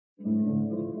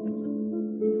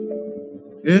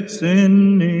It's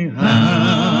anyhow,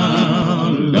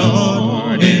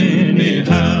 Lord,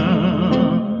 anyhow.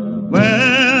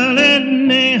 Well,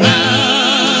 anyhow,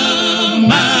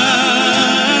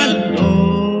 my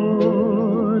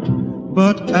Lord.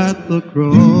 But at the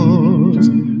cross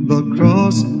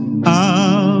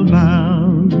I'll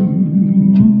bound.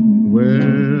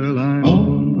 Well, I'm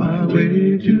on my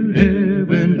way to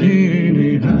heaven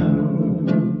anyhow.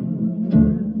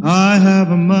 I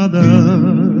have a mother,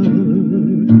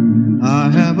 I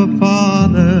have a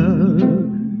father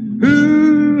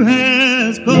who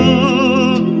has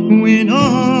going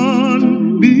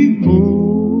on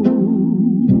before,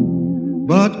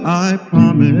 but I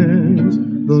promised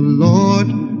the Lord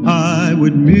I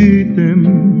would meet him.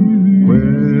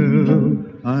 Well,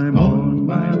 I'm on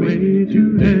my way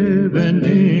to heaven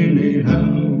anyhow.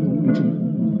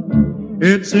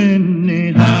 It's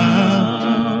anyhow,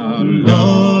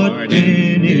 Lord,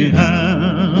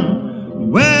 anyhow.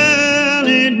 Well,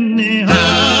 anyhow,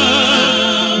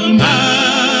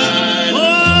 my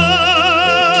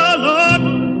Lord,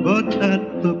 but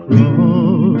at the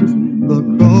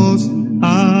cross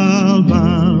I'll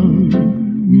bound.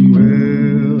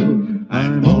 Well,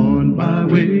 I'm on my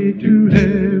way to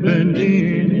heaven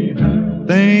anyhow.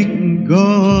 Thank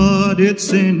God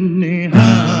it's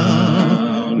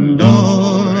anyhow,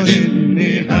 Lord,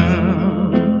 anyhow.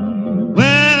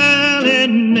 Well,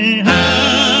 anyhow,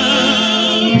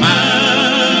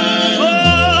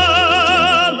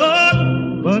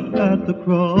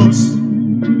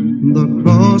 the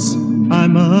cross I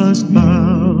must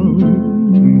bow.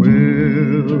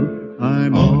 Well,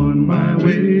 I'm on my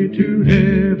way to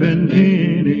heaven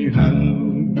anyhow.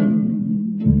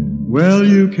 Well,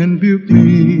 you can rebuke me,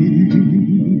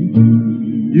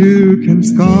 you can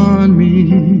scorn me,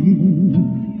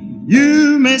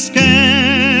 you may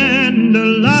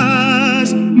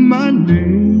scandalize my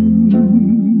name,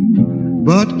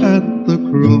 but at the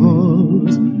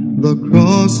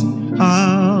cross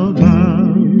I'll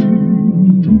bow.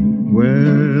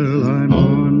 Well, I'm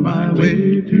on my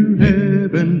way to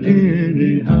heaven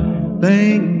anyhow.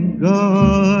 Thank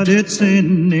God it's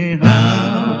anyhow,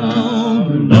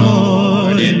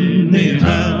 Lord,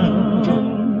 anyhow.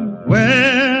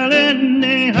 Well,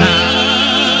 anyhow,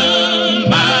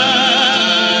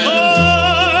 my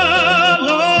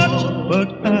Lord, but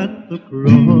at the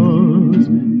cross